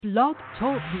Blog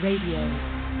Talk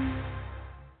Radio.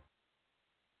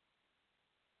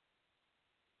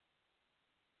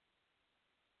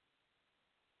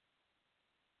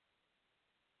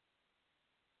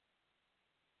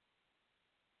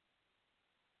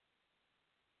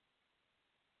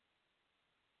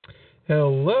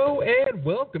 Hello and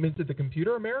welcome into the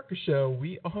Computer America Show.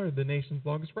 We are the nation's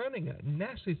longest running,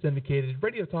 nationally syndicated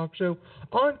radio talk show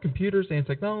on computers and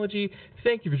technology.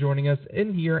 Thank you for joining us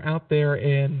in here, out there,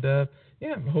 and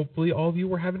hopefully all of you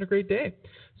were having a great day.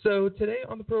 So today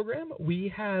on the program,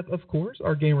 we have, of course,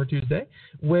 our Gamer Tuesday,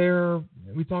 where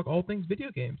we talk all things video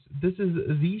games. This is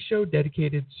the show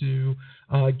dedicated to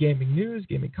gaming news,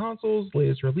 gaming consoles,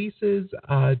 latest releases,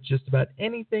 just about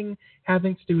anything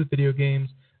having to do with video games.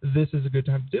 This is a good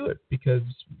time to do it because,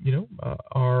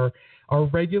 our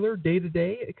regular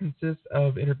day-to-day consists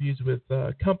of interviews with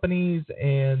companies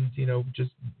and,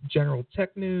 just general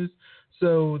tech news.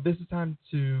 So this is time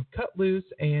to cut loose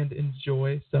and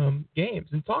enjoy some games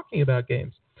and talking about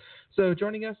games. So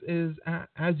joining us is,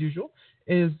 as usual,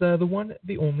 is the one,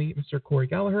 the only Mr. Cory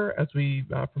Galliher, as we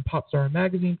from Popzara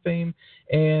Magazine fame,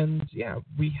 and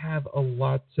we have a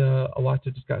lot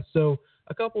to discuss. So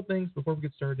a couple things before we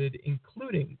get started,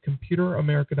 including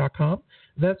ComputerAmerica.com.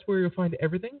 That's where you'll find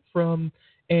everything from,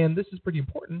 and this is pretty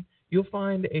important. You'll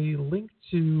find a link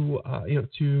to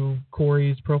to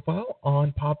Cory's profile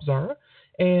on Popzara,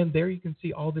 and there you can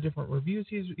see all the different reviews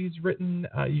he's written.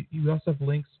 You also have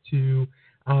links to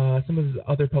some of his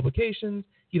other publications.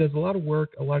 He does a lot of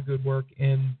work, a lot of good work,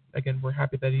 and again, we're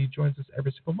happy that he joins us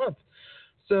every single month.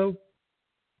 So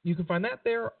you can find that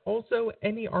there. Also,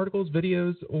 any articles,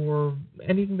 videos, or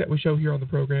anything that we show here on the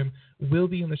program will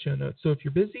be in the show notes. So if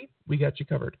you're busy, we got you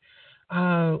covered.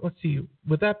 Let's see.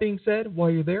 With that being said,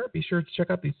 while you're there, be sure to check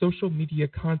out the social media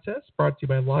contest brought to you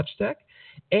by Logitech.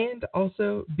 And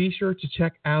also be sure to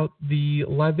check out the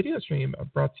live video stream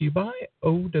brought to you by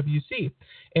OWC.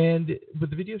 And with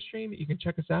the video stream, you can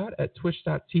check us out at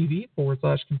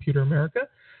twitch.tv/Computer America.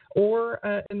 Or,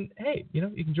 and hey, you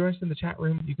can join us in the chat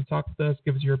room. You can talk with us,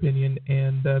 give us your opinion,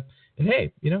 and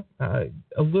hey, a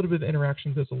little bit of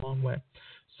interaction goes a long way.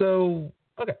 So,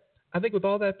 okay, I think with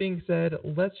all that being said,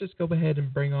 let's just go ahead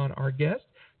and bring on our guest.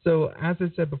 So, as I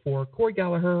said before, Cory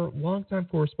Galliher, longtime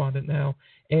correspondent now,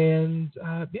 and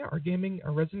our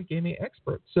resident gaming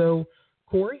expert. So,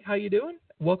 Cory, how you doing?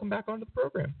 Welcome back onto the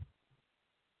program.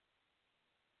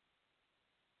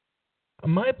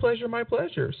 My pleasure, my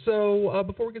pleasure. So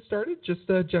before we get started, just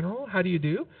general, how do you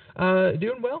do?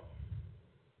 Doing well?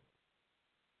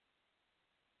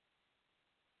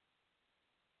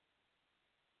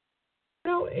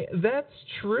 That's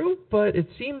true, but it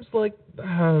seems like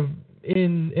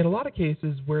in a lot of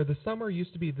cases where the summer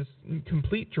used to be this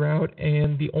complete drought,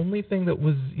 and the only thing that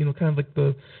was kind of like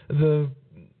the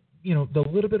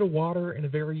little bit of water in a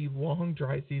very long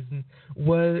dry season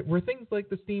were things like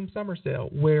the Steam Summer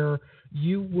Sale, where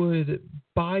you would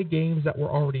buy games that were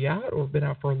already out or have been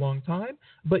out for a long time,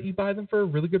 but you buy them for a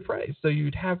really good price, so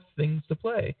you'd have things to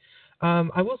play.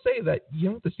 I will say that,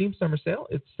 the Steam Summer Sale,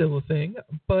 it's still a thing,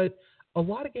 but a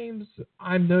lot of games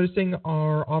I'm noticing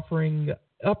are offering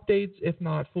updates, if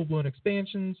not full-blown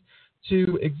expansions,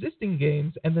 to existing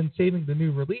games and then saving the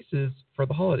new releases for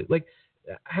the holiday. Like,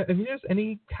 have you noticed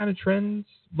any kind of trends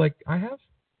like I have?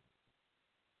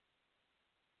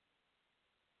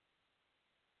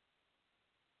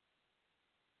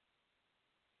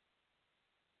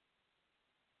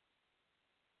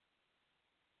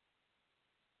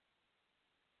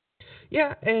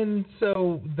 Yeah, and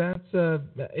so that's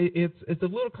it's a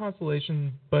little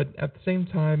consolation, but at the same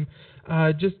time,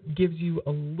 just gives you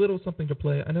a little something to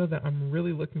play. I know that I'm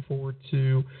really looking forward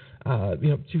to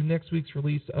to next week's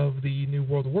release of the new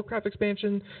World of Warcraft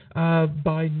expansion.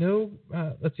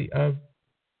 Let's see,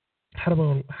 how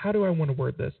do I want to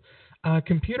word this?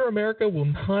 Computer America will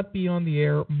not be on the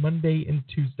air Monday and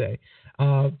Tuesday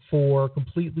for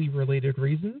completely related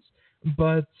reasons,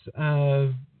 but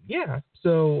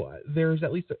so there's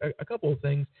at least a couple of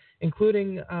things,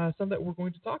 including some that we're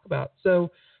going to talk about.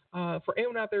 So for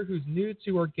anyone out there who's new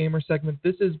to our gamer segment,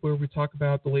 this is where we talk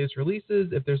about the latest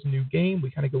releases. If there's a new game,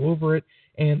 we kind of go over it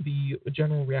and the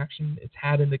general reaction it's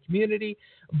had in the community.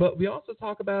 But we also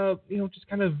talk about, just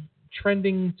kind of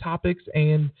trending topics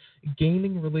and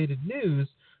gaming-related news.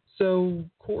 So,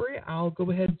 Cory, I'll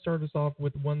go ahead and start us off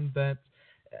with one that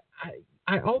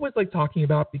I always like talking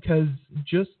about, because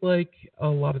just like a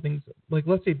lot of things, like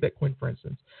let's say Bitcoin, for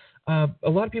instance, a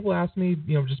lot of people ask me,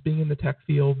 just being in the tech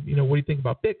field, what do you think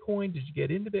about Bitcoin? Did you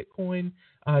get into Bitcoin?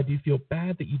 Do you feel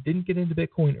bad that you didn't get into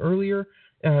Bitcoin earlier?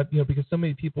 Because so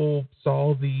many people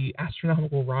saw the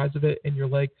astronomical rise of it, and you're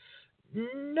like,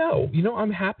 No,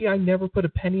 I'm happy I never put a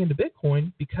penny into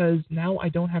Bitcoin because now I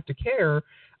don't have to care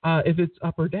if it's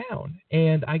up or down,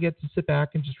 and I get to sit back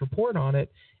and just report on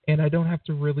it, and I don't have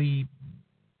to really,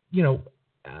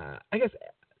 I guess,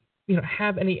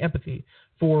 have any empathy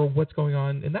for what's going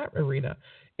on in that arena.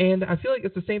 And I feel like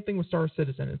it's the same thing with Star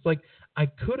Citizen. It's like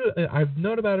I've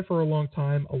known about it for a long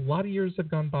time. A lot of years have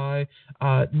gone by.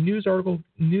 News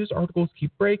articles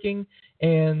keep breaking,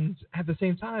 and at the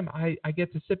same time, I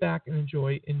get to sit back and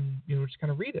enjoy and just kind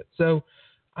of read it. So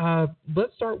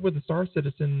let's start with the Star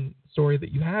Citizen story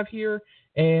that you have here,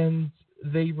 and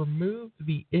they removed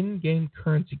the in-game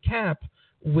currency cap,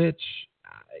 which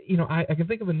I can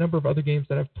think of a number of other games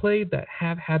that I've played that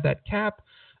have had that cap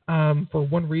for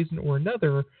one reason or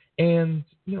another, and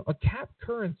a cap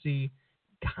currency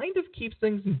kind of keeps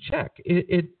things in check.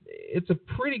 It's a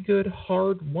pretty good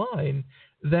hard line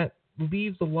that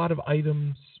leaves a lot of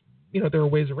items. There are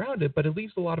ways around it, but it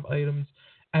leaves a lot of items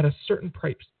at a certain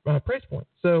price point.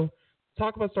 So,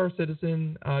 talk about Star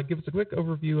Citizen. Give us a quick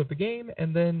overview of the game,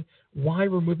 and then why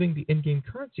removing the in-game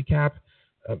currency cap.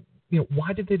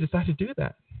 Why did they decide to do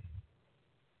that?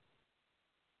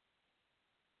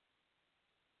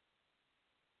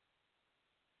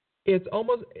 It's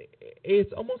almost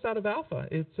out of alpha.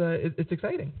 It's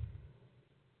exciting.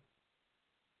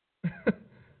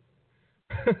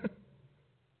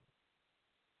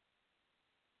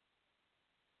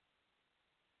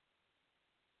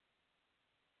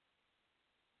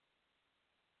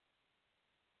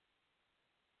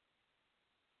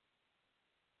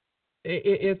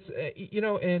 It's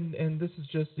and this is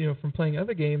just from playing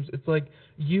other games. It's like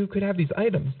you could have these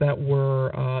items that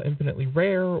were infinitely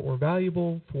rare or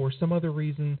valuable for some other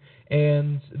reason,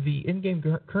 and the in-game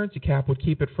currency cap would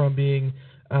keep it from being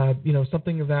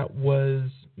something that was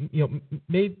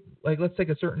made. Like, let's take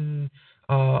a certain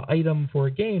item for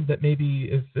a game that maybe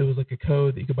if it was like a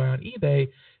code that you could buy on eBay,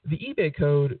 the eBay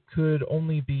code could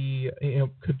only be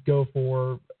could go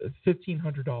for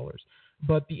 $1,500,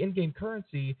 but the in-game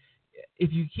currency,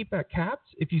 if you keep that capped,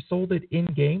 if you sold it in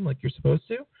game like you're supposed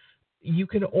to, you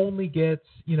can only get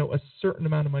a certain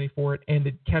amount of money for it, and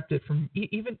it kept it from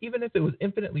even if it was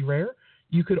infinitely rare,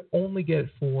 you could only get it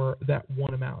for that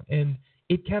one amount, and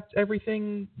it kept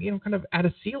everything kind of at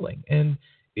a ceiling, and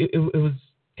it was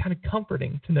kind of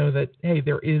comforting to know that hey,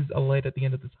 there is a light at the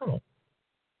end of the tunnel.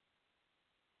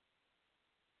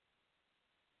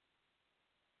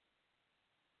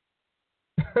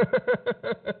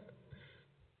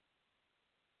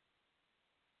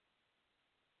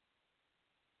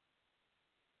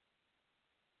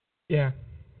 Yeah.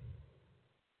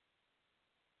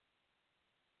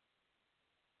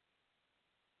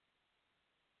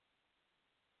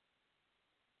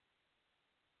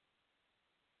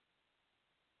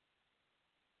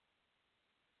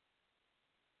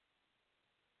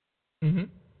 Mhm.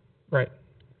 Right.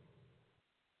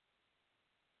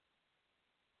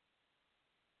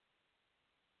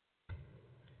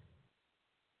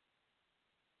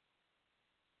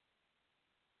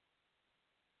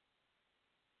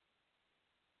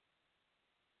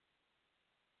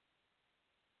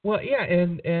 Well, yeah,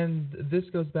 and this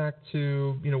goes back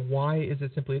to why is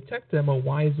it simply a tech demo?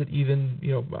 Why is it even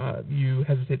you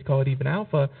hesitate to call it even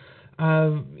alpha?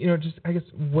 Just I guess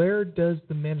where does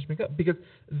the management go? Because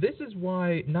this is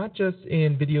why not just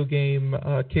in video game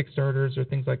Kickstarters or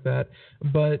things like that,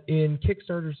 but in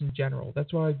Kickstarters in general.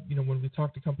 That's why when we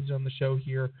talk to companies on the show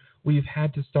here, we've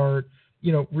had to start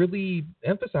really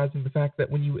emphasizing the fact that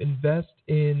when you invest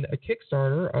in a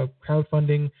Kickstarter, a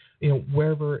crowdfunding,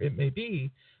 wherever it may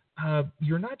be,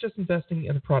 you're not just investing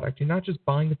in the product. You're not just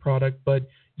buying the product, but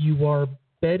you are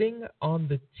betting on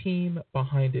the team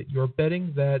behind it. You're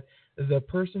betting that the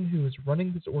person who is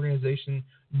running this organization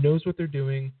knows what they're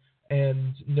doing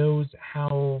and knows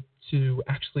how to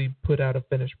actually put out a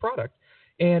finished product.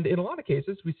 And in a lot of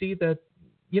cases, we see that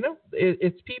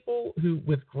it's people who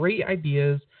with great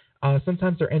ideas.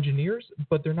 Sometimes they're engineers,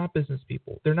 but they're not business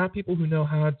people. They're not people who know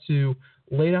how to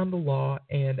lay down the law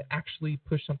and actually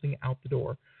push something out the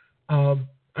door. I'm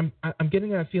getting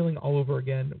that feeling all over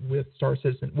again with Star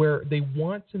Citizen, where they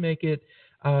want to make it.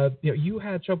 You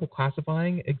had trouble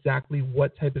classifying exactly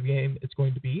what type of game it's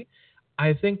going to be.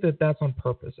 I think that that's on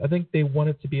purpose. I think they want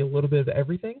it to be a little bit of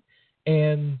everything,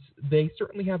 and they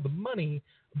certainly have the money,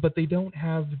 but they don't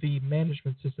have the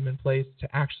management system in place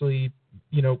to actually,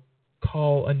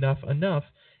 call enough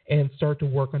and start to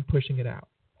work on pushing it out.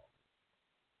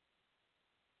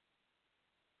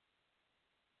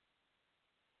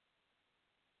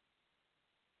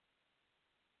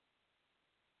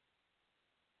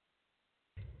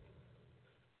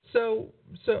 So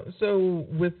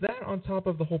with that on top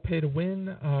of the whole pay to win,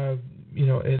 and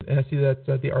I see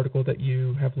that the article that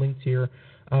you have linked here,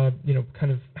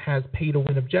 kind of has pay to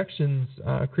win objections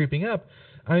creeping up.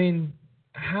 I mean,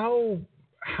 how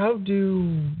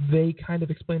do they kind of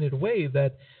explain it away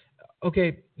that,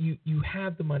 okay, you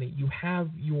have the money, you have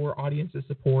your audience's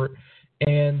support,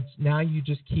 and now you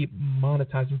just keep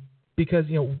monetizing? Because,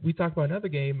 we talked about another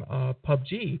game,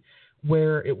 PUBG,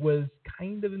 where it was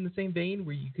kind of in the same vein,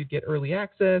 where you could get early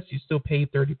access, you still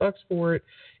paid $30 for it,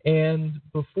 and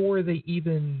before they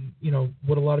even,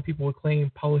 what a lot of people would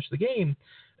claim, polish the game,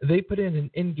 they put in an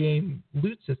in-game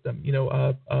loot system,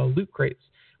 loot crates,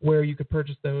 where you could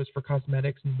purchase those for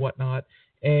cosmetics and whatnot,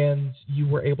 and you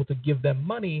were able to give them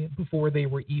money before they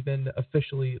were even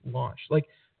officially launched. Like,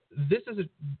 this is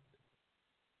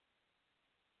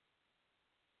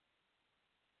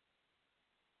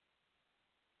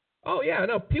oh yeah,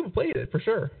 no, people played it for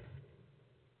sure.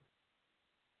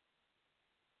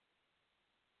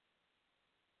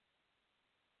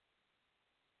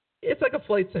 It's like a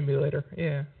flight simulator,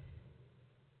 yeah.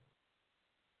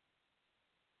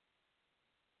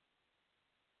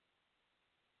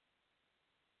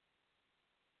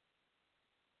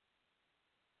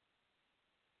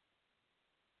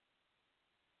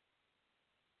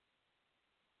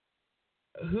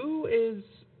 Who is,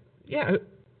 yeah,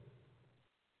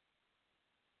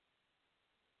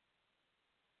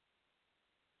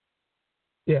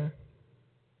 yeah.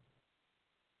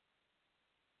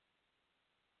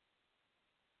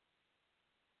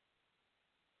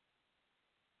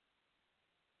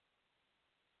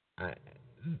 I,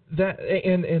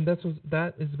 and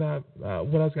that is about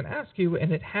what I was going to ask you,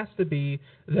 and it has to be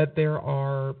that there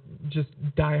are just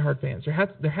diehard fans. There has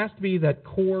to be that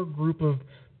core group of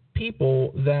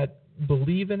people that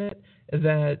believe in it.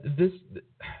 That this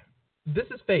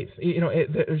is faith.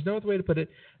 There's no other way to put it.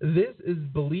 This is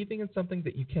believing in something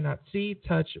that you cannot see,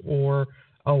 touch, or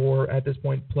at this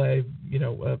point play,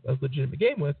 a legitimate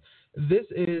game with. This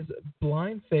is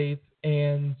blind faith,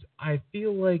 and I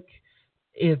feel like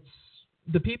it's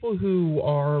the people who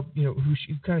are, who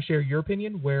kind of share your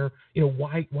opinion, where,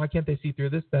 why can't they see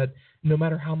through this? That no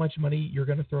matter how much money you're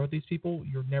going to throw at these people,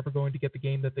 you're never going to get the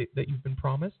game that you've been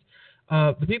promised.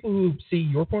 The people who see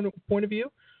your point of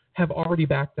view have already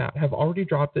backed out, have already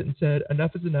dropped it and said,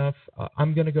 enough is enough.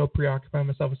 I'm going to go preoccupy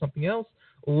myself with something else.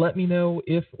 Let me know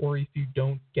if you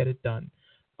don't get it done.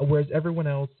 Whereas everyone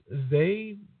else,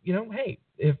 they, hey,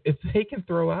 if they can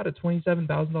throw out a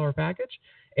 $27,000 package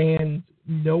and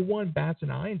no one bats an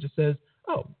eye and just says,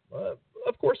 oh,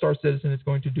 of course Star Citizen is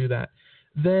going to do that,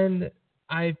 then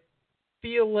I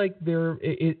feel like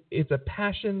it's a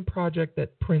passion project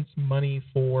that prints money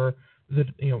for the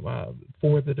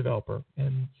developer,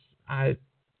 and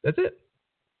that's it.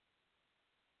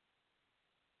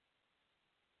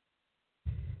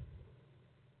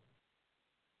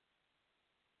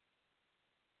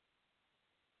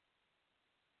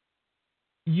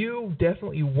 You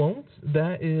definitely won't.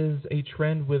 That is a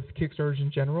trend with Kickstarters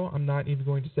in general. I'm not even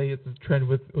going to say it's a trend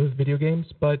with video games,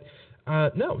 but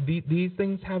no, these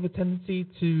things have a tendency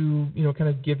to, kind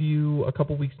of give you a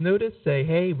couple weeks notice, say,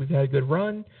 hey, we've had a good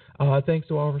run. Thanks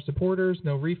to all of our supporters.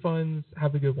 No refunds.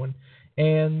 Have a good one.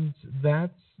 And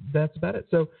that's about it.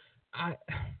 So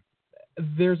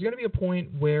there's going to be a point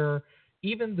where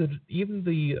even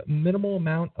the minimal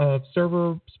amount of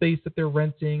server space that they're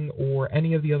renting or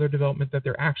any of the other development that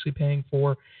they're actually paying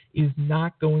for is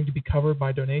not going to be covered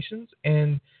by donations.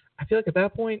 And I feel like at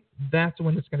that point, that's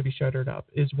when it's going to be shuttered up,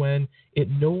 is when it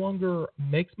no longer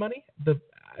makes money.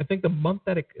 I think the month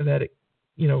that it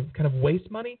kind of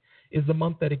wastes money is the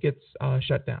month that it gets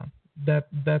shut down.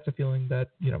 That's a feeling that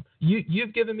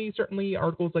you've given me, certainly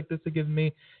articles like this have given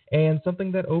me, and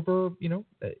something that over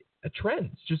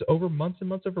trends just over months and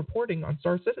months of reporting on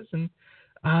Star Citizen,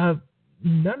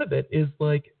 none of it is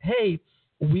like, hey,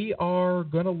 we are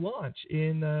going to launch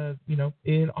in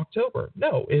October.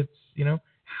 No, it's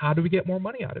how do we get more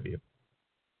money out of you?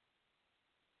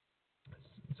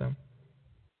 So.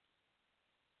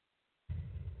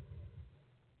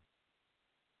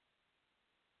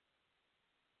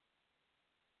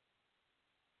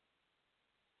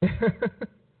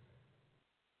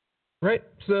 Right.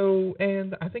 So,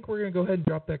 and I think we're going to go ahead and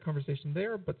drop that conversation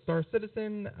there. But Star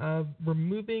Citizen,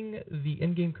 removing the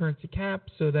in-game currency cap,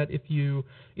 so that if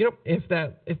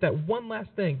that one last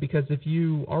thing, because if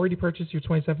you already purchased your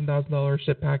 $27,000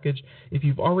 ship package, if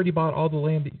you've already bought all the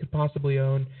land that you could possibly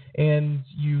own, and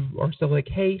you are still like,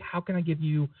 hey, how can I give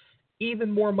you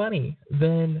even more money?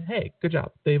 Then, hey, good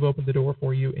job. They've opened the door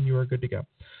for you, and you are good to go.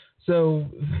 So,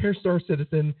 there's Star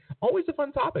Citizen. Always a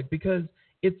fun topic, because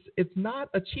it's not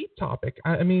a cheap topic.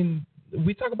 I mean,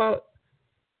 we talk about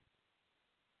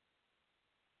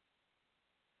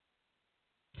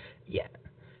yeah.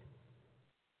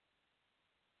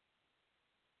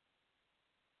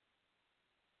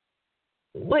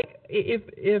 Like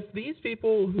if these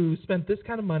people who spent this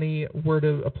kind of money were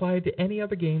to apply it to any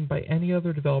other game by any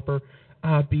other developer,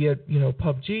 be it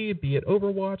PUBG, be it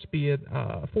Overwatch, be it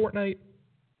Fortnite,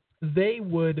 they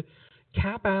would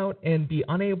cap out and be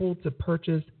unable to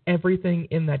purchase everything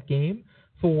in that game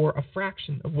for a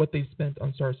fraction of what they've spent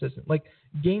on Star Citizen. Like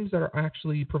games that are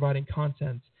actually providing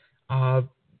content,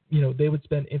 they would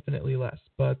spend infinitely less.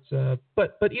 But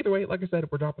either way, like I said,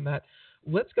 we're dropping that.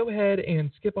 Let's go ahead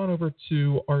and skip on over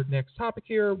to our next topic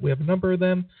here. We have a number of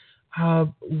them.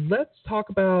 Let's talk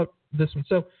about this one.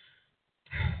 So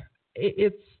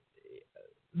it's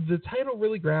the title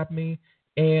really grabbed me,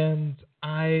 and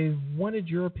I wanted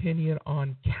your opinion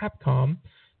on Capcom,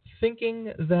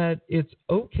 thinking that it's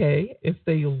okay if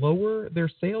they lower their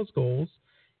sales goals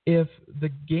if the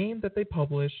game that they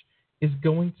publish is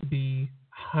going to be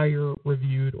higher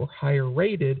reviewed or higher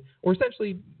rated, or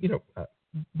essentially,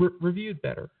 reviewed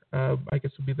better, I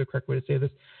guess would be the correct way to say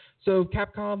this. So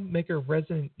Capcom, maker of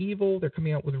Resident Evil, they're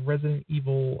coming out with Resident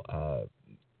Evil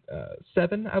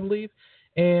 7, I believe.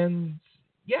 And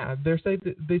yeah, they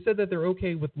said that they're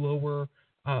okay with lower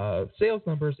sales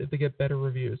numbers if they get better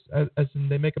reviews, as in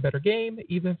they make a better game,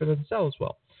 even if it doesn't sell as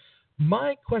well.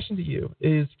 My question to you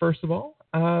is, first of all,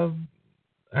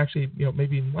 actually,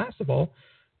 maybe even last of all,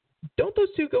 don't those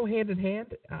two go hand in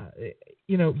hand?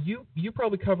 You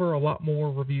probably cover a lot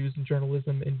more reviews and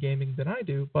journalism in gaming than I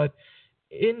do, but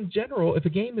in general, if a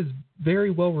game is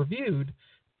very well reviewed,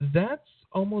 that's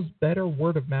almost better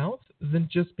word of mouth than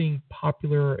just being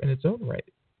popular in its own right.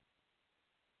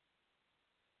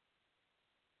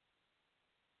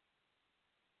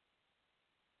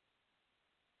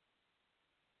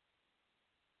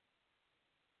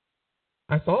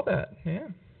 I saw that, yeah.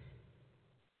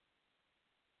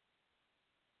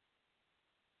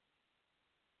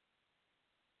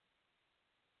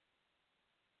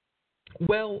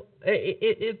 Well,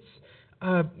 it's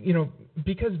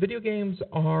because video games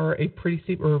are a pretty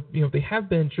steep, or they have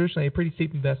been traditionally a pretty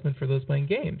steep investment for those playing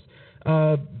games.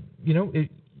 Uh,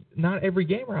 Not every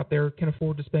gamer out there can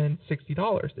afford to spend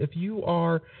 $60. If you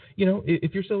are,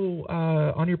 if you're still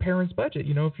on your parents' budget,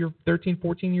 if you're 13,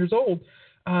 14 years old,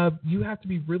 you have to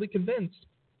be really convinced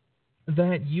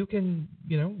that you can,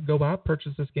 go out,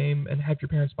 purchase this game, and have your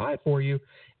parents buy it for you,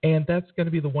 and that's going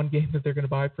to be the one game that they're going to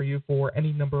buy for you for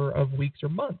any number of weeks or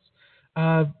months.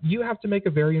 You have to make a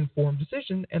very informed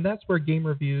decision, and that's where game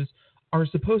reviews are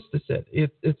supposed to sit.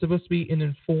 It's supposed to be an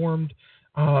informed,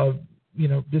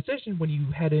 decision when you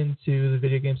head into the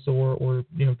video game store or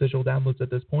digital downloads at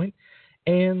this point.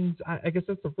 And I guess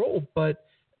that's the role, but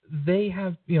they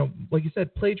have, like you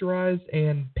said, plagiarized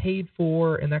and paid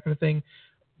for and that kind of thing.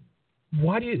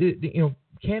 Why do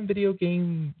can video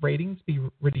game ratings be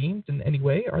redeemed in any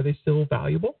way? Are they still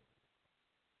valuable?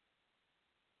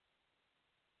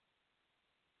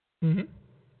 Mm-hmm.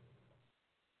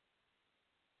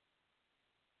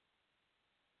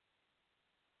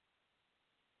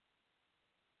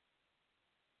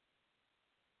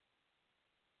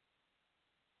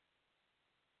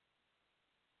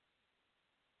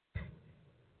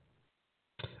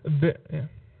 Yeah.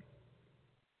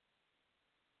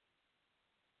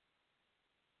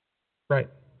 Right.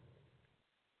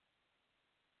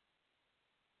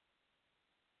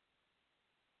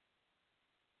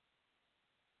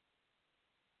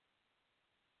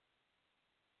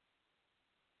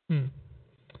 Hmm.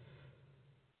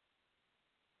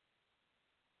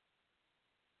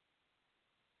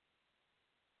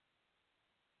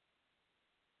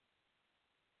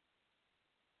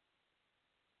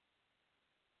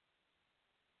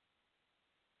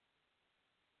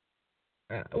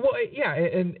 Well, yeah,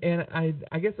 and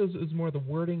I guess it was more the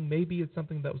wording. Maybe it's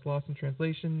something that was lost in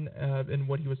translation in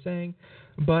what he was saying,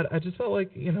 but I just felt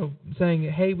like saying,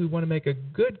 hey, we want to make a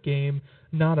good game,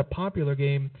 not a popular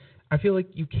game. I feel like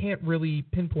you can't really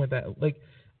pinpoint that. Like,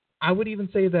 I would even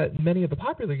say that many of the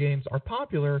popular games are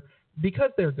popular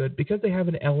because they're good, because they have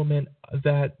an element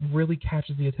that really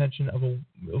catches the attention of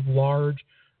large,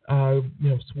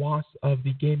 swaths of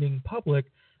the gaming public.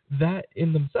 That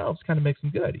in themselves kind of makes them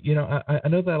good. I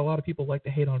know that a lot of people like to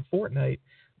hate on Fortnite,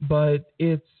 but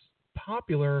it's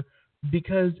popular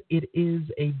because it is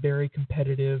a very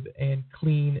competitive and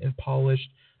clean and polished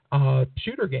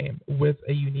shooter game with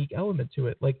a unique element to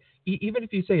it. Like even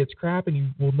if you say it's crap and you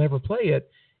will never play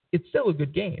it, it's still a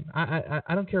good game. I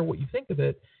don't care what you think of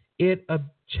it. It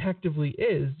objectively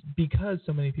is because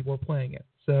so many people are playing it.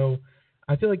 So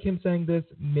I feel like him saying this,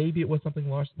 maybe it was something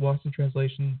lost in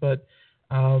translation, but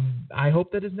I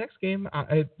hope that his next game, I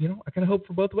kind of hope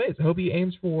for both ways. I hope he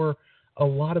aims for a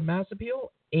lot of mass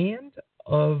appeal and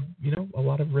of a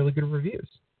lot of really good reviews.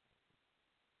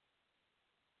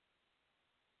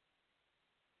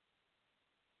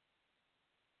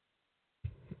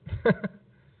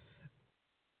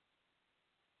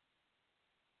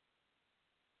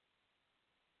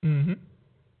 hmm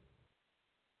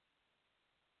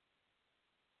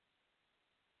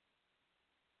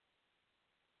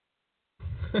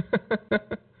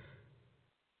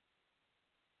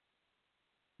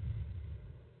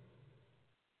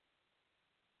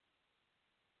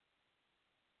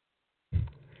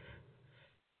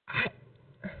I,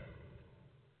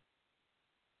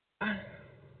 I,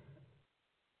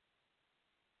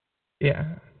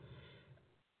 yeah,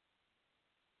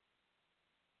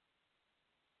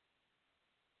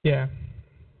 yeah.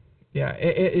 Yeah,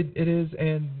 it is,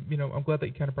 and I'm glad that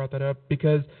you kind of brought that up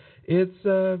because it's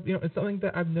it's something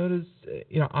that I've noticed.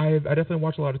 I definitely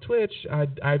watch a lot of Twitch.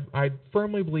 I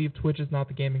firmly believe Twitch is not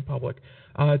the gaming public.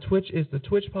 Twitch is the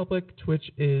Twitch public.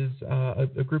 Twitch is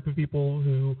a group of people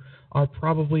who are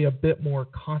probably a bit more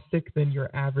caustic than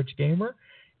your average gamer,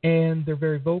 and they're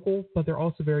very vocal, but they're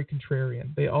also very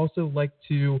contrarian. They also like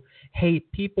to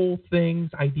hate people,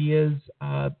 things, ideas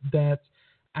that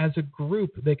as a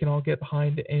group they can all get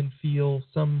behind and feel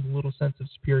some little sense of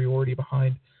superiority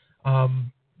behind.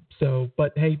 Um,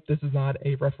 but hey, this is not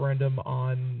a referendum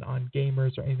on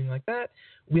gamers or anything like that.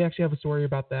 We actually have a story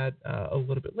about that a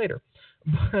little bit later.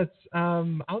 But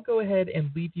I'll go ahead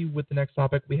and leave you with the next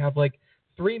topic. We have like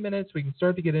 3 minutes. We can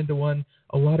start to get into one.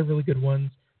 A lot of really good ones.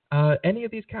 Any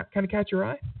of these kind of catch your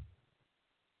eye?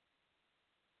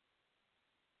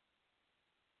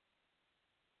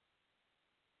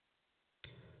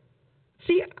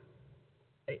 See,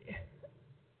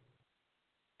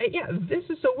 yeah, this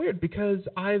is so weird because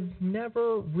I've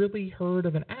never really heard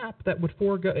of an app that would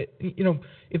forego.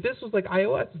 If this was like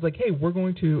iOS, it's like, hey, we're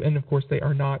going to, and of course they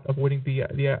are not avoiding the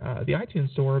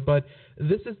iTunes Store, but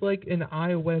this is like an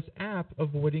iOS app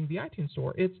avoiding the iTunes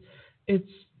Store. It's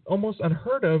almost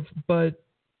unheard of, but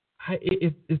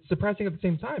it's surprising at the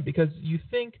same time because you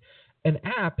think an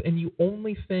app and you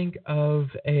only think of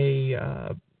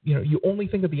you only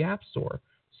think of the App Store.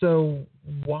 So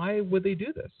why would they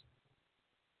do this?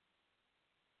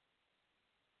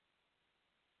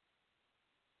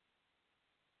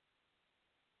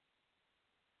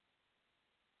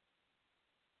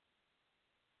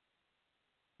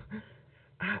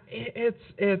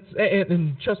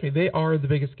 And trust me, they are the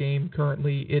biggest game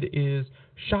currently. It is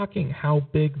shocking how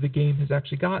big the game has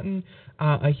actually gotten.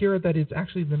 I hear that it's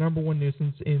actually the number one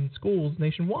nuisance in schools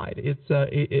nationwide.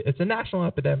 It's a national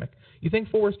epidemic. You think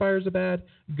forest fires are bad?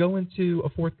 Go into a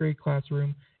fourth grade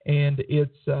classroom, and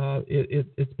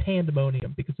it's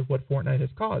pandemonium because of what Fortnite has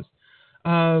caused.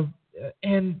 Uh,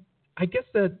 and I guess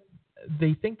that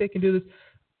they think they can do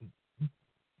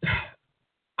this.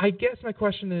 I guess my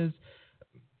question is,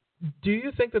 do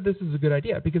you think that this is a good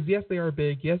idea? Because yes, they are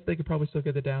big. Yes, they could probably still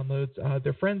get the downloads.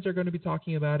 Their friends are going to be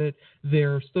talking about it.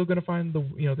 They're still going to find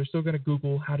they're still going to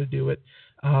Google how to do it.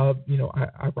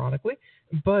 Ironically,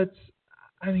 but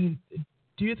I mean,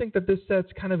 do you think that this sets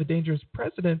kind of a dangerous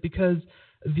precedent because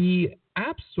the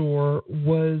App Store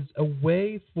was a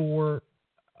way for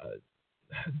uh,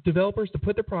 developers to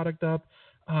put their product up,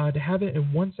 to have it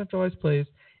in one centralized place,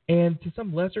 and to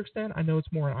some lesser extent, I know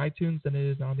it's more on iTunes than it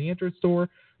is on the Android store,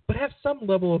 but have some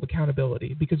level of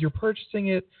accountability because you're purchasing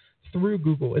it through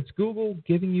Google. It's Google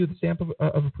giving you the stamp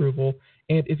of approval,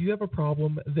 and if you have a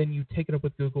problem, then you take it up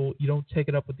with Google. You don't take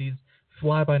it up with these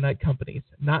fly-by-night companies.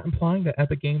 Not implying that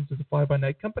Epic Games is a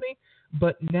fly-by-night company,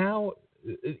 but now,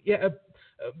 yeah,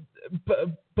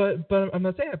 but I'm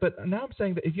not saying that. But now I'm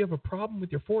saying that if you have a problem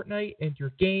with your Fortnite and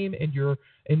your game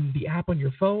and the app on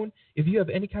your phone, if you have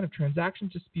any kind of transaction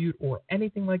dispute or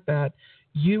anything like that,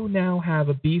 you now have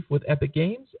a beef with Epic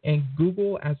Games, and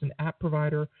Google as an app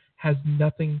provider has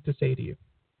nothing to say to you.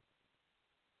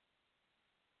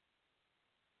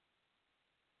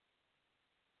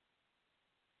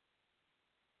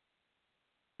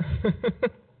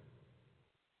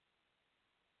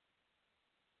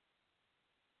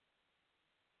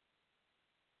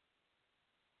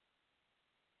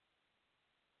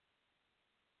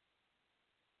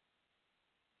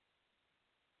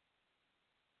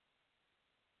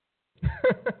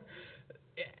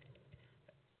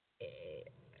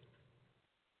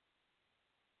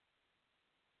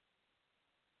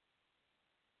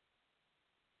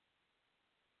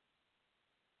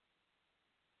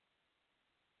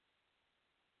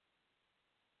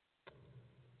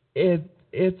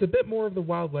 it's a bit more of the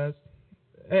Wild West.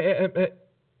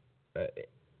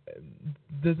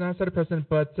 does not set a precedent,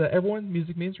 but everyone,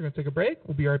 music means we're going to take a break.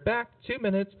 We'll be right back. 2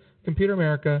 minutes. Computer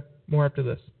America. More after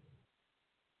this.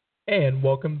 And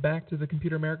welcome back to the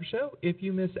Computer America Show. If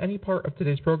you missed any part of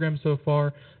today's program so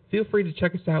far, feel free to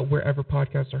check us out wherever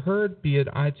podcasts are heard, be it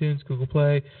iTunes, Google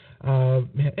Play,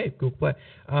 Google Play,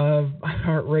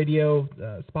 iHeartRadio,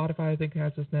 Spotify I think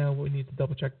has us now. We need to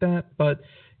double check that. But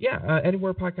yeah,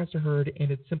 anywhere podcasts are heard,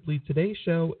 and it's simply today's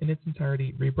show in its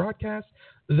entirety rebroadcast.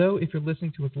 Though if you're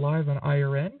listening to us live on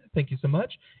IRN, thank you so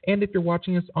much. And if you're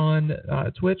watching us on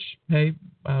Twitch, hey,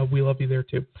 we love you there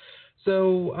too.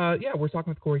 So, we're talking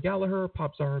with Cory Galliher,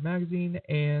 Popzara Magazine,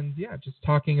 and, just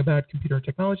talking about computer and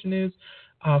technology news,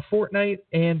 Fortnite,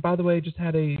 and, by the way, just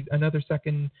had another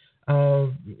second,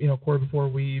 Cory, before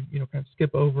we, kind of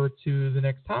skip over to the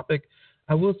next topic.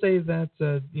 I will say that,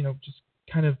 just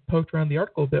kind of poked around the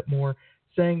article a bit more,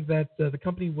 saying that the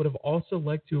company would have also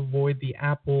liked to avoid the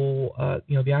Apple,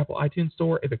 the Apple iTunes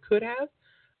Store if it could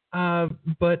have,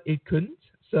 but it couldn't,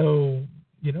 so...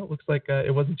 it looks like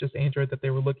it wasn't just Android that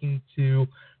they were looking to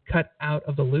cut out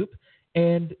of the loop.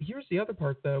 And here's the other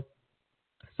part, though.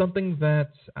 Something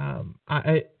that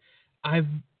I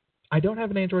don't have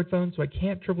an Android phone, so I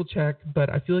can't triple check, but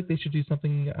I feel like they should do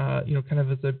something, kind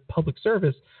of as a public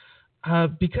service,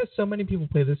 because so many people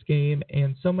play this game,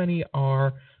 and so many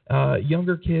are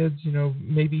younger kids,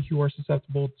 maybe who are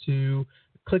susceptible to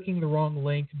clicking the wrong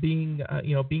link, being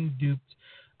duped,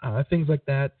 things like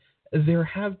that. There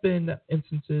have been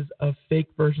instances of fake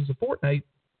versions of Fortnite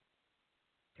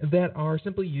that are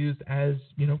simply used as,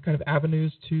 kind of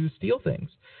avenues to steal things.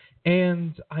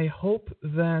 And I hope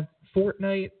that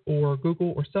Fortnite or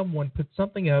Google or someone puts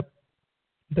something up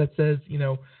that says,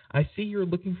 I see you're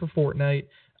looking for Fortnite.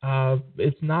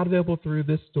 It's not available through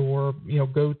this store.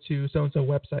 Go to so-and-so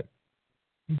website.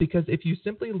 Because if you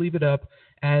simply leave it up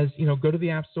as, go to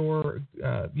the App Store,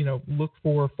 look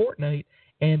for Fortnite,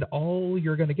 and all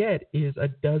you're going to get is a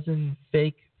dozen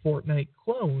fake Fortnite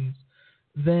clones,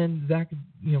 then that could,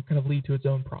 kind of lead to its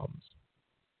own problems.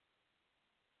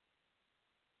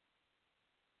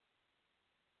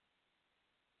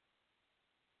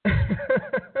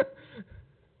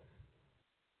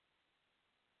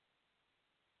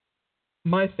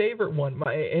 My favorite one,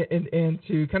 and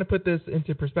to kind of put this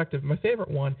into perspective, my favorite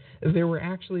one, there were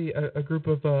actually a group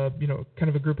of, kind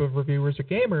of a group of reviewers or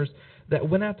gamers that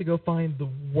went out to go find the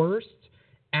worst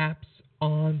apps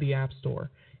on the App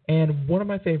Store. And one of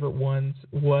my favorite ones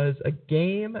was a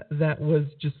game that was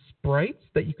just sprites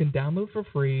that you can download for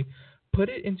free, put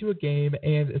it into a game,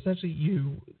 and essentially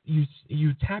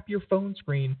you tap your phone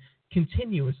screen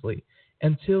continuously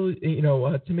until,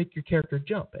 to make your character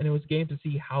jump. And it was a game to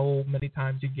see how many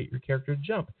times you get your character to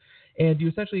jump. And you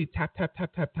essentially tap, tap,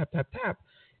 tap, tap, tap, tap, tap.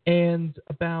 And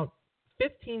about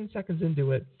 15 seconds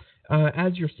into it,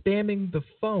 as you're spamming the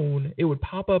phone, it would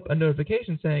pop up a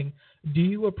notification saying, do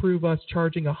you approve us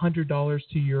charging $100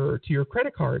 to your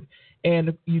credit card?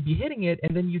 And you'd be hitting it,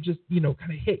 and then you just, kind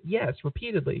of hit yes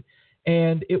repeatedly.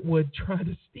 And it would try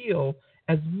to steal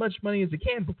as much money as it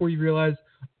can before you realize,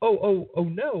 oh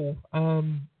no,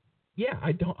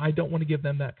 I don't want to give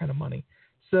them that kind of money.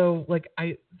 So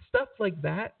stuff like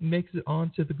that makes it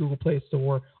onto the Google Play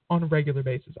Store on a regular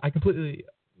basis. I completely,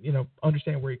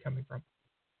 understand where you're coming from.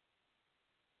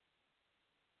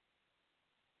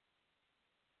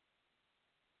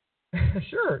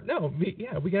 Sure, no, we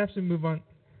can absolutely move on.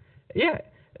 Yeah.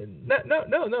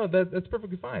 No, that's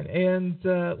perfectly fine. And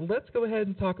let's go ahead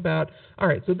and talk about, all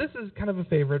right, so this is kind of a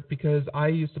favorite because I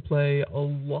used to play a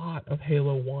lot of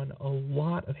Halo 1, a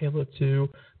lot of Halo 2,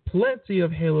 plenty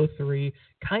of Halo 3,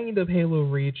 kind of Halo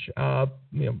Reach, a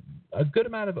good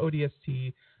amount of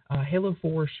ODST, Halo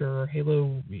 4, sure,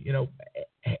 Halo,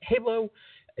 Halo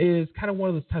is kind of one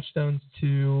of those touchstones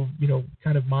to,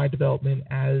 kind of my development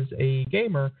as a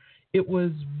gamer. It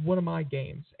was one of my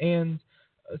games. And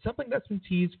something that's been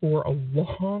teased for a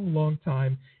long, long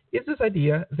time is this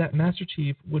idea that Master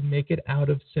Chief would make it out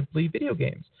of simply video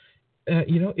games.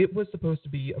 It was supposed to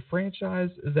be a franchise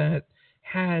that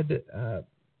had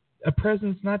a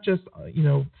presence not just,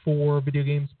 for video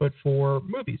games, but for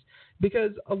movies.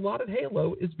 Because a lot of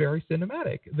Halo is very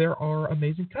cinematic. There are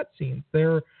amazing cutscenes.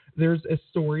 There's a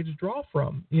story to draw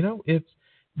from. It's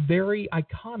very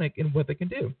iconic in what they can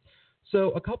do.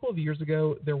 So a couple of years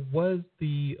ago, there was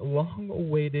the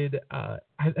long-awaited, I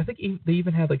think they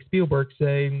even had Spielberg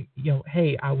saying,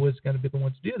 hey, I was going to be the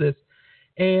one to do this.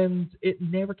 And it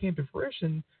never came to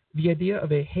fruition, the idea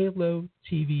of a Halo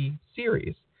TV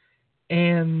series.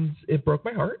 And it broke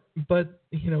my heart. But,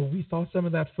 we saw some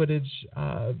of that footage,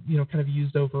 kind of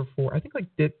used over for, I think,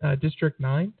 District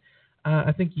 9.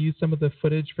 I think, used some of the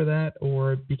footage for that,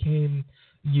 or became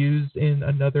used in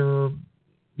another,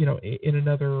 in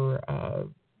another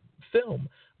film.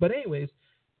 But anyways,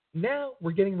 now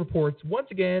we're getting reports once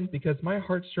again, because my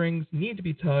heartstrings need to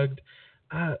be tugged.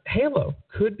 Halo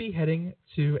could be heading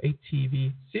to a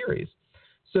TV series.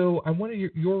 So I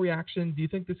wanted your reaction. Do you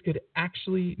think this could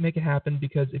actually make it happen?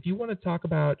 Because if you want to talk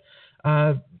about,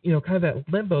 kind of that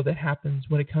limbo that happens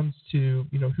when it comes to,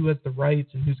 who has the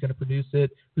rights and who's going to produce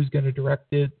it, who's going to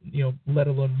direct it, let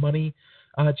alone money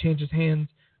changes hands.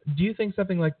 Do you think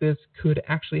something like this could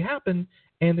actually happen?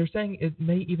 And they're saying it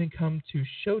may even come to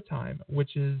Showtime,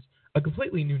 which is a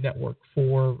completely new network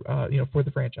for, for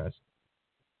the franchise.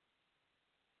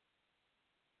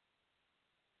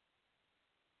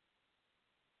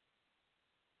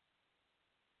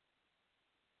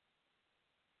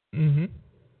 Mm-hmm.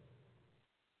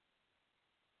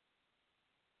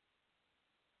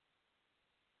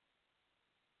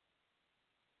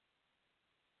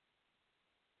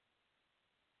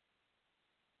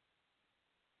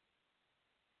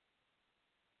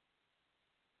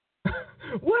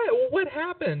 What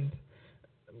happened?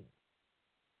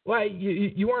 Why,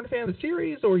 you aren't a fan of the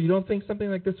series, or you don't think something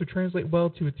like this would translate well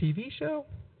to a TV show?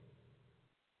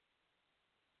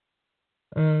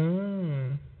 Oh.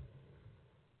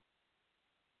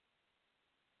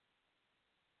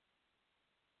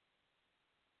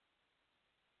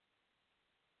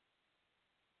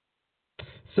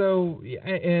 So, yeah,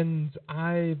 and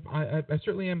I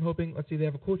certainly am hoping. Let's see, they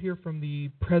have a quote here from the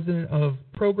president of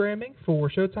programming for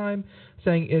Showtime,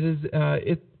 saying it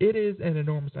is an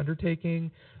enormous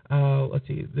undertaking. Let's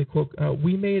see, the quote: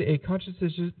 "We made a conscious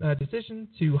decision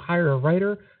to hire a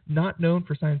writer not known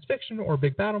for science fiction or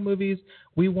big battle movies.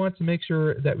 We want to make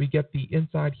sure that we get the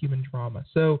inside human drama."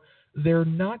 So they're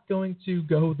not going to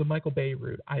go the Michael Bay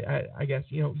route. I guess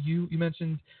you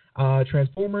mentioned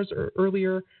Transformers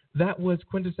earlier. That was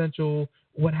quintessential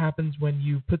what happens when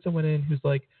you put someone in who's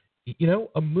like,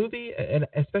 a movie, and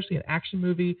especially an action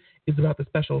movie, is about the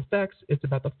special effects, it's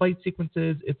about the fight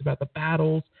sequences, it's about the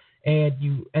battles, and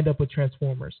you end up with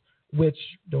Transformers, which,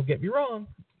 don't get me wrong,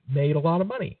 made a lot of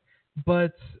money.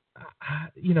 But,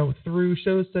 through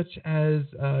shows such as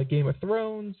Game of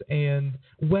Thrones and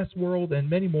Westworld and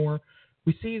many more,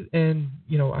 we see, and,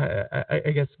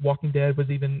 I guess Walking Dead was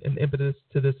even an impetus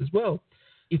to this as well.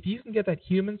 If you can get that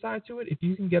human side to it, if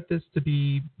you can get this to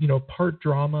be, part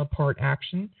drama, part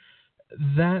action,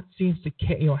 that seems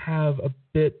to, have a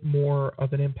bit more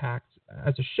of an impact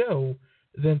as a show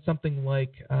than something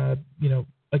like,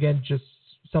 again, just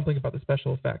something about the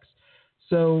special effects.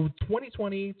 So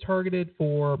 2020 targeted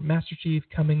for Master Chief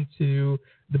coming to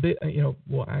the big,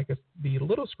 I guess the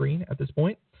little screen at this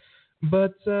point.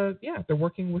 But yeah, they're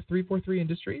working with 343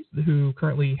 Industries, who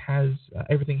currently has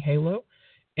everything Halo,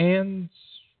 and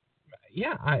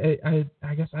yeah, I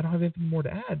guess I don't have anything more to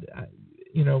add.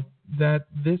 That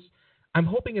this, I'm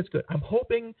hoping it's good. I'm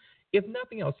hoping, if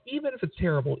nothing else, even if it's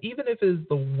terrible, even if it is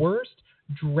the worst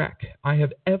Drek I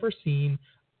have ever seen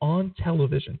on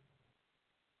television,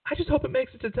 I just hope it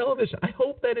makes it to television. I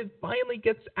hope that it finally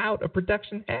gets out of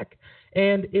production heck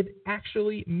and it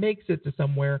actually makes it to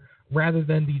somewhere, rather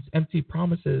than these empty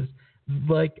promises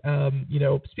like,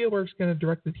 Spielberg's going to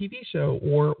direct the TV show,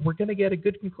 or we're going to get a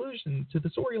good conclusion to the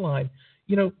storyline.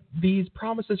 These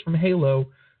promises from Halo,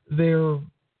 they're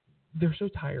so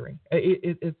tiring.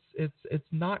 It's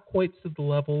not quite to the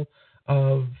level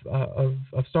of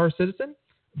Star Citizen,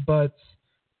 but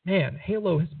man,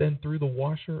 Halo has been through the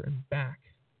washer and back.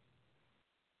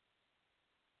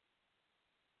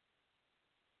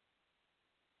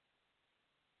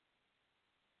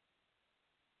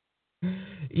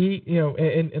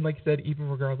 And like I said, even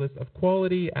regardless of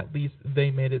quality, at least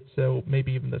they made it so,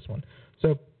 maybe even this one.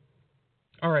 So,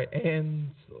 all right,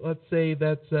 and let's say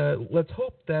that let's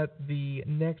hope that the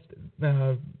next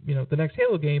the next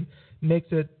Halo game makes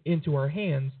it into our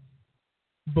hands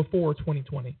before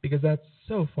 2020, because that's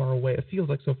so far away. It feels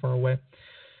like so far away.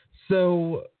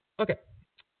 So, okay,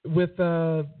 with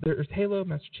there's Halo,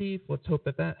 Master Chief. Let's hope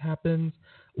that happens.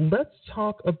 Let's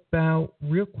talk about,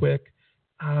 real quick.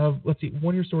 Let's see,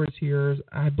 one of your stories here,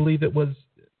 I believe it was,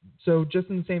 so just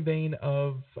in the same vein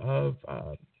of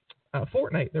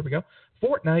Fortnite. There we go.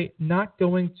 Fortnite not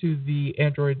going to the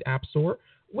Android App Store,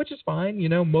 which is fine.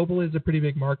 Mobile is a pretty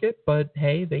big market, but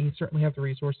hey, they certainly have the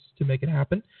resources to make it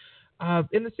happen.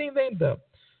 In the same vein, though,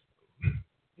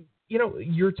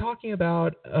 you're talking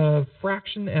about a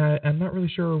fraction, and I'm not really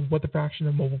sure what the fraction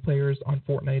of mobile players on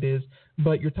Fortnite is,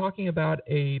 but you're talking about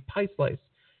a pie slice.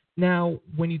 Now,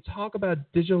 when you talk about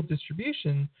digital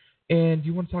distribution and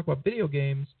you want to talk about video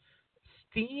games,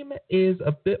 Steam is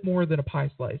a bit more than a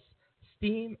pie slice.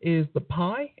 Steam is the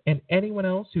pie, and anyone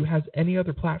else who has any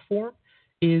other platform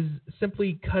is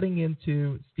simply cutting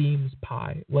into Steam's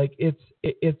pie. Like it's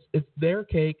their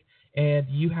cake, and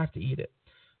you have to eat it.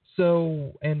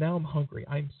 So, and now I'm hungry.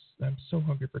 I'm so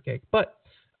hungry for cake. But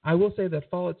I will say that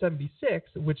Fallout 76,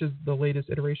 which is the latest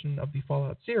iteration of the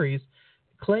Fallout series,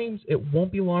 claims it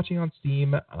won't be launching on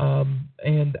Steam.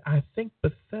 And I think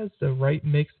Bethesda, right,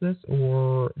 makes this,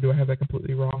 or do I have that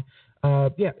completely wrong?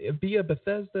 Yeah, via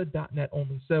Bethesda.net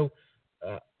only. So,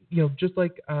 just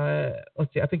like,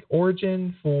 let's see, I think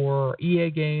Origin for EA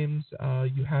games,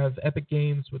 you have Epic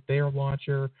Games with their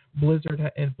launcher, Blizzard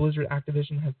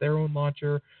Activision has their own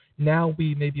launcher. Now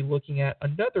we may be looking at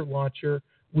another launcher,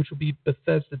 which will be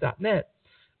Bethesda.net.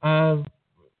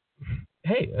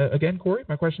 Hey, again, Corey,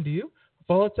 my question to you,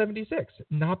 Fallout 76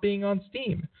 not being on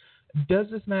Steam, does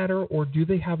this matter, or do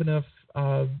they have enough,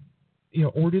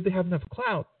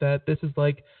 clout that this is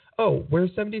like, oh,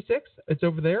 where's 76? It's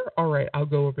over there? All right, I'll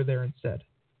go over there instead.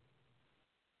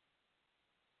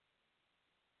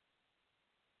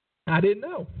 I didn't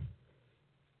know.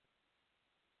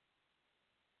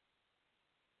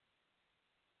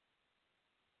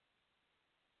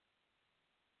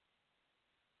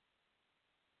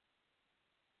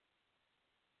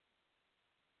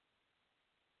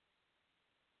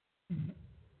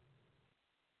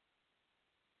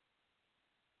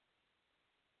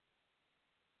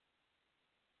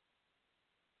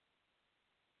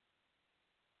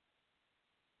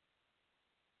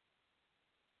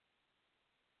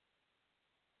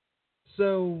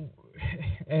 So,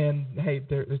 and hey,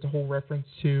 there's a whole reference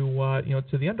to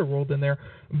to the underworld in there,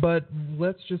 but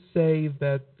let's just say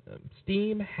that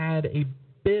Steam had a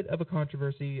bit of a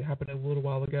controversy happen a little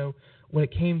while ago when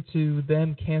it came to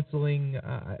them canceling,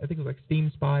 I think it was like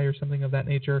Steam Spy or something of that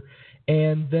nature,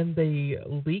 and then they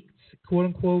leaked quote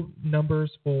unquote numbers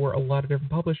for a lot of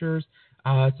different publishers,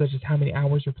 such as how many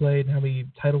hours were played and how many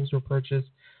titles were purchased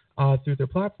through their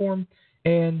platform.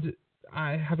 And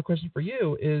I have a question for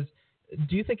you: is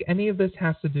do you think any of this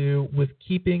has to do with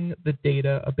keeping the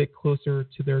data a bit closer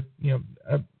to their,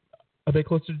 a bit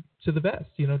closer to the vest?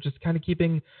 Just kind of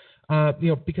keeping,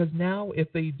 because now if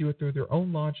they do it through their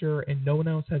own launcher and no one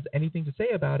else has anything to say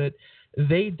about it,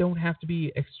 they don't have to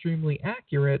be extremely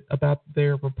accurate about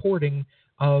their reporting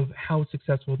of how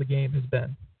successful the game has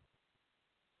been.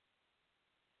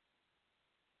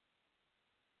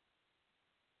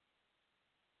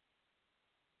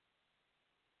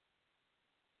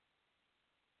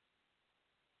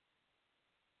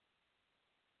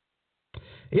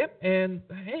 Yep, and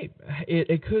hey,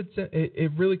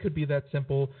 it really could be that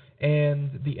simple,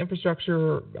 and the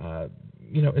infrastructure,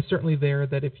 is certainly there.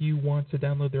 That if you want to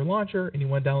download their launcher and you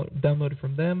want to download it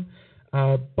from them,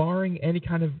 barring any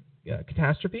kind of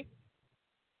catastrophe.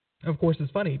 Of course,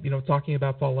 it's funny, talking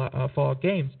about Fallout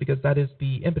games, because that is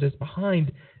the impetus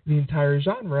behind the entire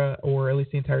genre, or at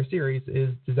least the entire series, is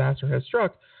disaster has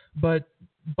struck. But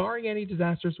barring any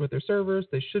disasters with their servers,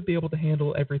 they should be able to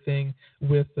handle everything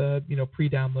with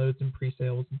pre-downloads and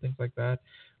pre-sales and things like that.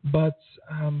 But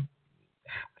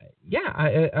yeah,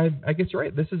 I guess you're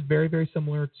right. This is very, very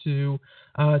similar to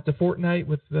Fortnite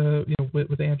with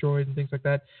with Android and things like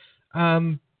that.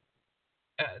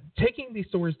 Taking these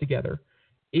stories together,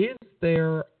 is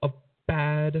there a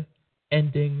bad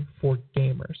ending for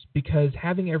gamers? Because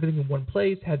having everything in one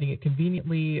place, having it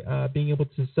conveniently, being able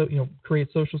to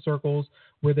create social circles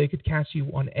where they could catch you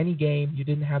on any game, you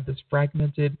didn't have this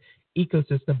fragmented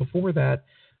ecosystem before that.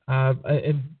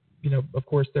 And of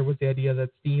course, there was the idea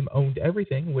that Steam owned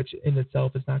everything, which in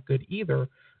itself is not good either.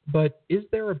 But is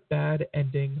there a bad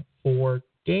ending for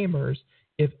gamers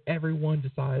if everyone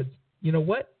decides, you know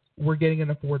what, we're getting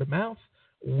enough word of mouth,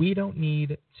 we don't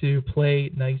need to play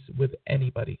nice with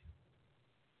anybody?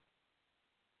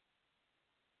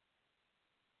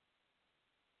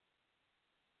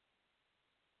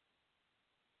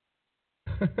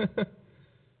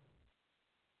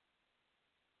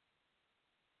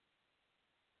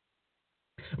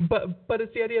 But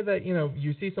it's the idea that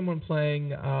you see someone playing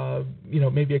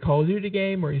maybe a Call of Duty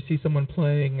game, or you see someone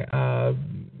playing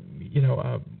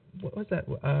what was that,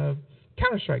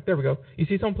 Counter-Strike. There we go. You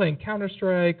see someone playing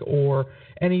Counter-Strike or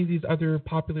any of these other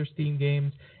popular Steam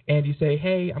games, and you say,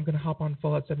 hey, I'm going to hop on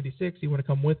Fallout 76. You want to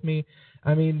come with me?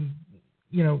 I mean,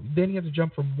 then you have to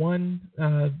jump from one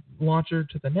launcher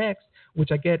to the next,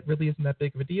 which I get really isn't that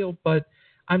big of a deal. But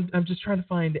I'm just trying to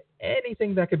find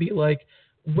anything that could be like,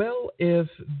 well, if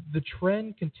the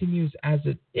trend continues as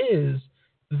it is,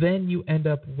 then you end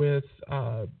up with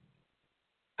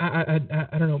I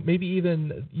don't know, maybe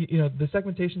even the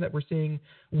segmentation that we're seeing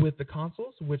with the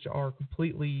consoles, which are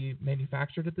completely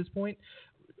manufactured at this point,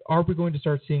 are we going to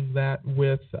start seeing that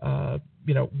with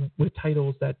with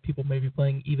titles that people may be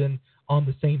playing even on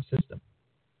the same system?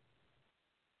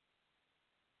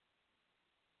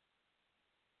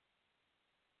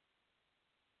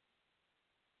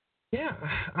 Yeah,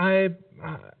 and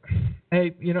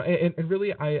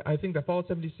really, I think that Fallout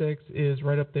 76 is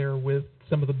right up there with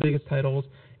some of the biggest titles,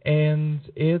 and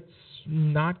it's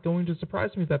not going to surprise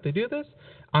me that they do this.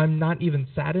 I'm not even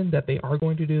saddened that they are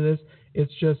going to do this.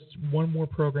 It's just one more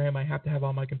program I have to have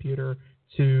on my computer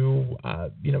to,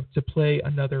 to play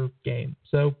another game.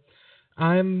 So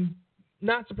I'm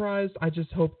not surprised. I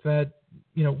just hope that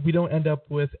we don't end up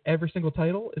with every single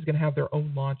title is going to have their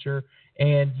own launcher,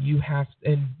 and you have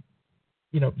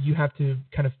to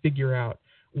kind of figure out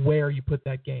where you put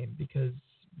that game because,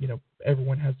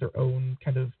 everyone has their own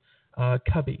kind of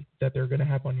cubby that they're going to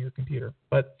have on your computer.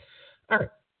 But, all right.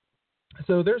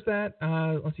 So there's that.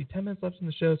 Let's see, 10 minutes left in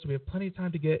the show, so we have plenty of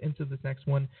time to get into this next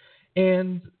one.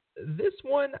 And this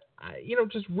one,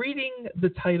 just reading the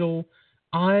title,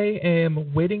 I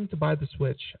am waiting to buy the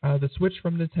Switch. The Switch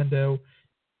from Nintendo.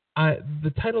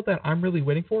 The title that I'm really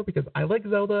waiting for, because I like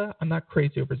Zelda, I'm not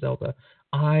crazy over Zelda.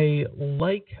 I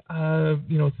like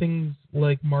things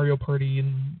like Mario Party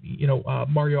and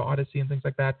Mario Odyssey and things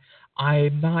like that.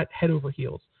 I'm not head over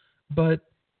heels, but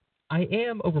I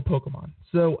am over Pokemon.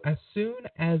 So as soon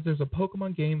as there's a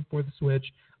Pokemon game for the Switch,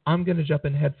 I'm gonna jump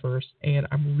in head first, and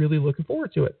I'm really looking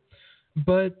forward to it.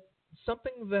 But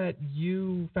something that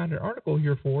you found an article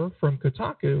here from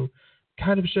Kotaku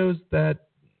kind of shows that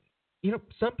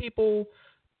some people,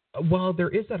 while there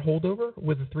is that holdover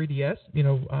with the 3DS,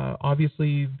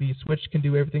 obviously the Switch can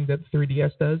do everything that the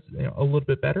 3DS does, a little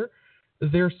bit better.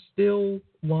 They're still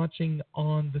launching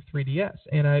on the 3DS,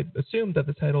 and I assume that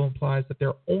the title implies that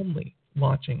they're only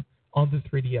launching on the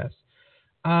 3DS.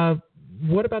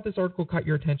 What about this article caught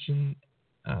your attention?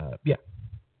 Yeah.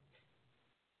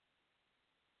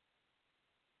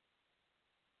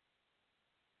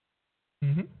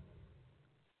 Mm-hmm.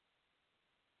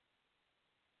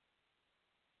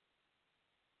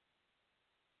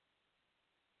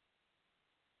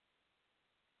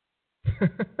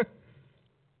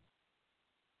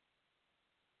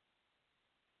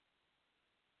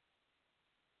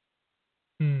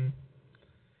 Hmm.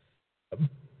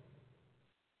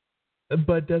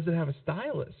 But does it have a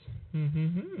stylus?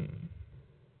 Mm-hmm.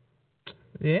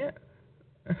 Yeah.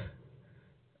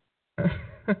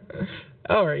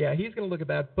 All right, yeah, he's going to look at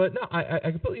that. But no,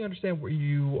 I completely understand where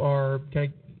you are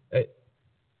kind of.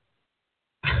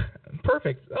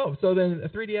 Perfect. Oh, so then a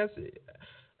 3DS.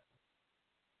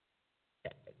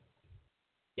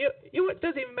 It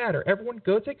doesn't even matter. Everyone,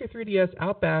 go take your 3DS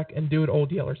out back and do it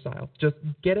old Yeller style. Just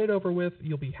get it over with.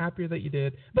 You'll be happier that you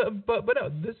did. But no,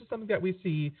 this is something that we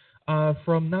see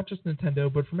from not just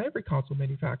Nintendo, but from every console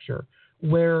manufacturer,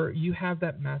 where you have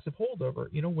that massive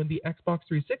holdover. When the Xbox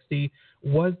 360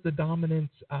 was the dominant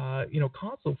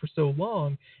console for so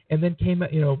long, and then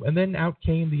and then out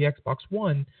came the Xbox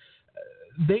One.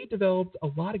 They developed a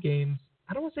lot of games.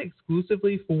 I don't want to say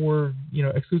exclusively for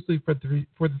the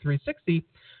 360,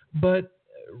 but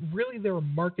really they were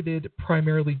marketed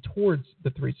primarily towards the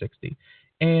 360.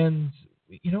 And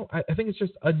I think it's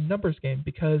just a numbers game,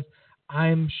 because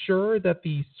I'm sure that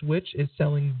the Switch is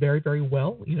selling very, very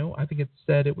well. I think it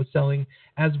said it was selling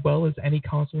as well as any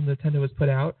console Nintendo has put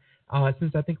out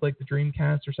since I think like the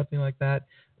Dreamcast or something like that.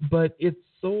 But it's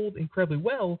sold incredibly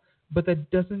well. But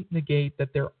that doesn't negate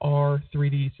that there are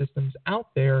 3D systems out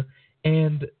there,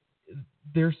 and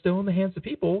they're still in the hands of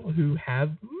people who have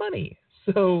money.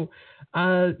 So,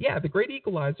 the great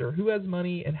equalizer: who has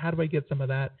money, and how do I get some of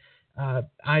that?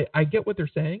 I get what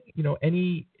they're saying.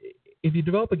 If you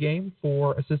develop a game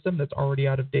for a system that's already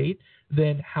out of date,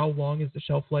 then how long is the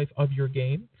shelf life of your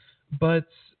game? But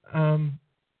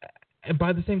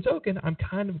by the same token, I'm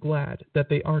kind of glad that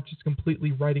they aren't just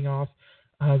completely writing off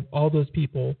all those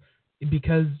people,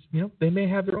 because they may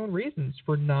have their own reasons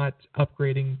for not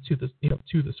upgrading to the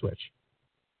Switch.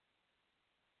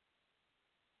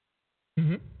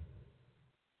 Mm-hmm.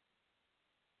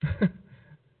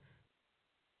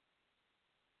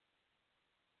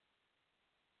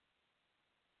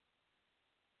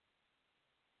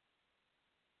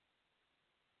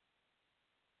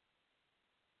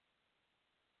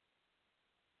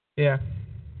 Yeah.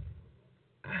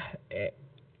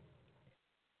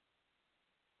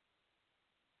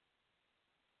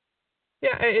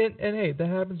 Yeah, and hey, that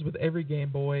happens with every Game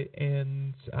Boy,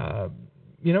 and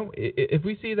if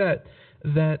we see that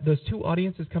those two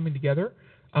audiences coming together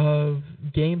of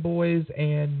Game Boys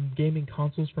and gaming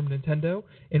consoles from Nintendo,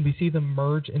 and we see them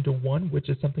merge into one, which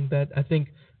is something that I think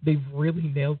they've really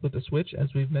nailed with the Switch, as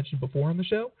we've mentioned before on the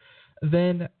show,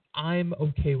 then I'm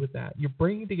okay with that. You're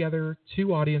bringing together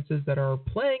two audiences that are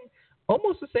playing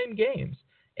almost the same games,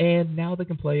 and now they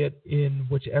can play it in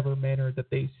whichever manner that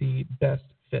they see best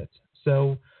fit.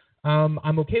 So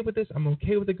I'm okay with this. I'm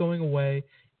okay with it going away.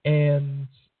 And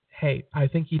hey, I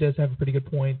think he does have a pretty good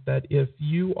point that if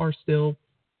you are still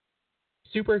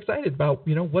super excited about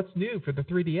what's new for the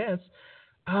 3DS,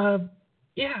 uh,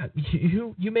 yeah,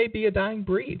 you may be a dying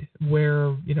breed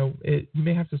where you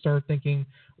may have to start thinking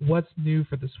what's new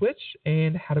for the Switch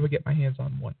and how do I get my hands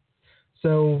on one.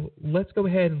 So let's go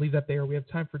ahead and leave that there. We have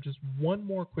time for just one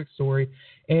more quick story,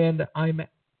 and I'm,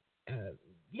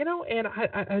 and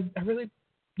I really,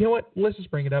 let's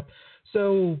just bring it up.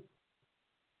 So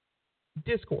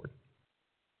Discord.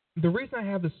 The reason I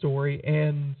have this story,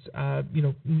 and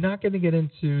not going to get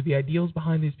into the ideals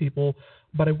behind these people,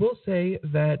 but I will say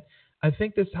that I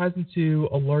think this ties into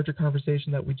a larger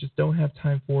conversation that we just don't have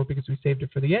time for because we saved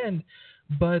it for the end.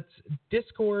 But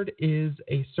Discord is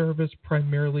a service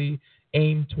primarily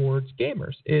aimed towards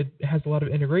gamers. It has a lot of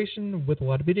integration with a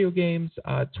lot of video games.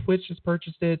 Twitch has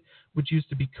purchased it, which used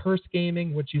to be Curse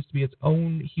Gaming, which used to be its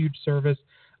own huge service.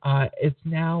 It's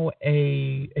now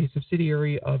a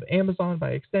subsidiary of Amazon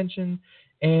by extension,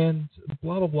 and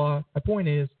blah, blah, blah. My point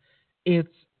is,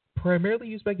 it's primarily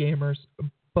used by gamers,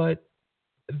 but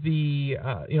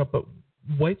but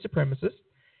white supremacists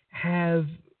have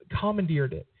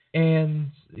commandeered it. And,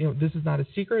 this is not a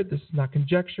secret. This is not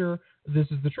conjecture. This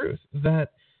is the truth,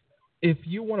 that if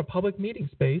you want a public meeting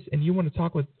space and you want to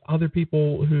talk with other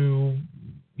people who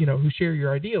share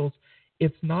your ideals,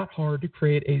 it's not hard to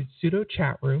create a pseudo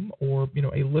chat room or,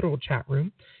 a literal chat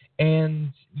room,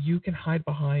 and you can hide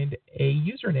behind a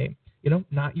username,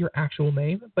 not your actual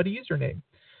name, but a username.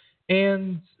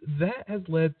 And that has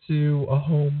led to a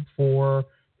home for,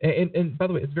 and by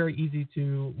the way, it's very easy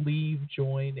to leave,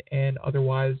 join, and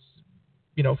otherwise,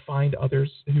 find others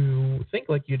who think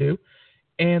like you do.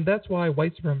 And that's why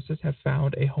white supremacists have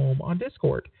found a home on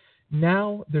Discord.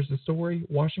 Now there's a story,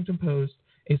 Washington Post,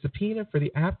 a subpoena for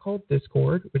the app called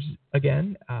Discord, which is,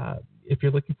 again, if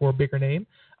you're looking for a bigger name,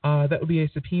 that would be a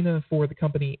subpoena for the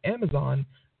company Amazon,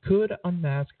 could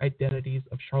unmask identities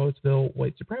of Charlottesville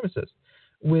white supremacists,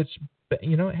 which,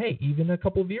 hey, even a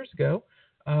couple of years ago,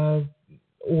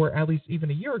 or at least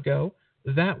even a year ago,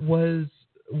 that was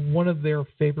one of their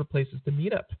favorite places to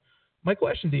meet up. My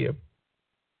question to you,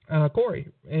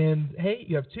 Cory, and hey,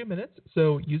 you have 2 minutes,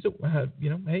 so use it.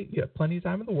 Hey, you have plenty of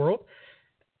time in the world.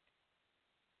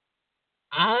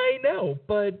 I know,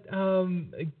 but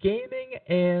gaming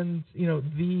and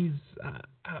these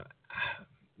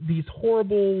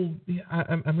horrible,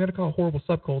 I'm going to call it horrible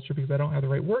subculture because I don't have the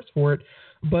right words for it,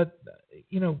 but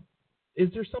is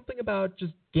there something about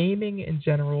just gaming in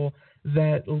general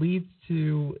that leads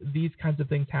to these kinds of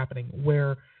things happening,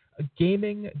 where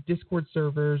gaming Discord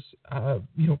servers, kind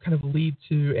of lead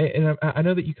to, and I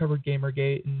know that you covered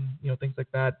Gamergate and things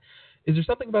like that. Is there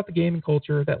something about the gaming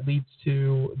culture that leads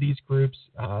to these groups,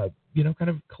 kind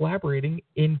of collaborating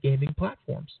in gaming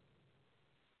platforms?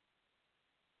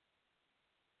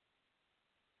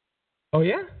 Oh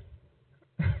yeah.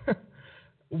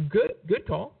 Good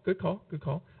call.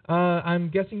 I'm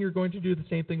guessing you're going to do the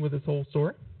same thing with this whole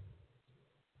story.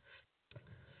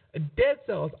 Dead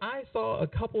Cells. I saw a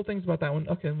couple of things about that one.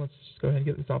 Okay, let's just go ahead and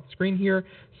get this off the screen here.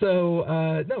 So,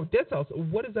 no, Dead Cells.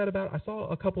 What is that about? I saw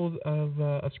a couple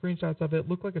of screenshots of it.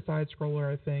 Looked like a side scroller,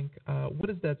 I think. What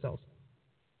is Dead Cells?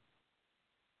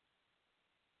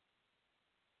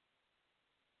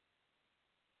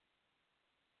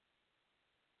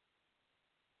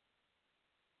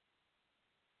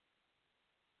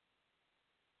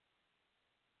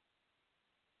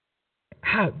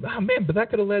 Man, but that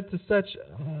could have led to such,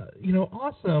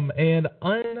 awesome and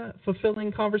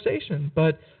unfulfilling conversation.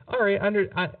 But all right,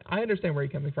 I understand where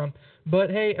you're coming from. But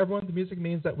hey, everyone, the music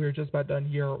means that we're just about done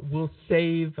here. We'll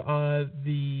save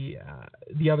the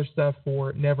other stuff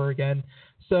for never again.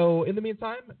 So in the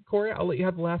meantime, Cory, I'll let you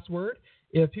have the last word.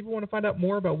 If people want to find out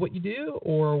more about what you do,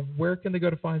 or where can they go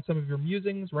to find some of your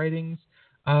musings, writings,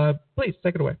 please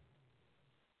take it away.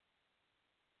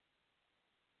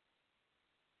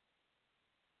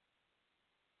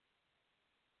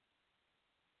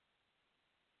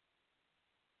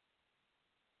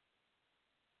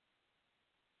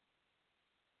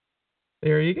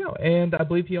 There you go. And I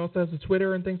believe he also has a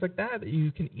Twitter and things like that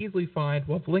you can easily find.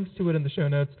 We'll have links to it in the show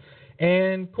notes.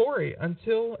 And Cory,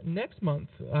 until next month,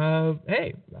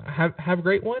 hey, have a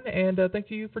great one, and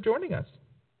thank you for joining us.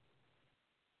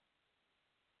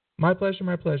 My pleasure,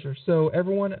 my pleasure. So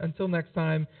everyone, until next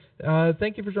time,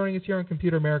 thank you for joining us here on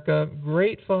Computer America.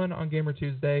 Great fun on Gamer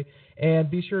Tuesday.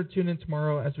 And be sure to tune in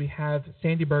tomorrow as we have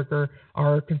Sandy Barker,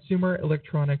 our consumer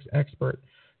electronics expert.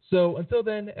 So until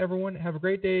then, everyone, have a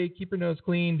great day. Keep your nose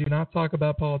clean. Do not talk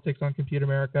about politics on Computer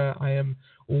America. I am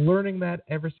learning that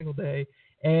every single day.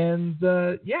 And,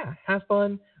 have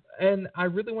fun. And I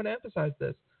really want to emphasize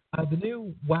this. The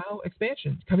new WoW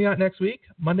expansion coming out next week,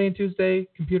 Monday and Tuesday.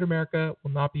 Computer America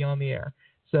will not be on the air.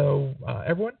 So,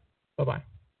 everyone, bye-bye.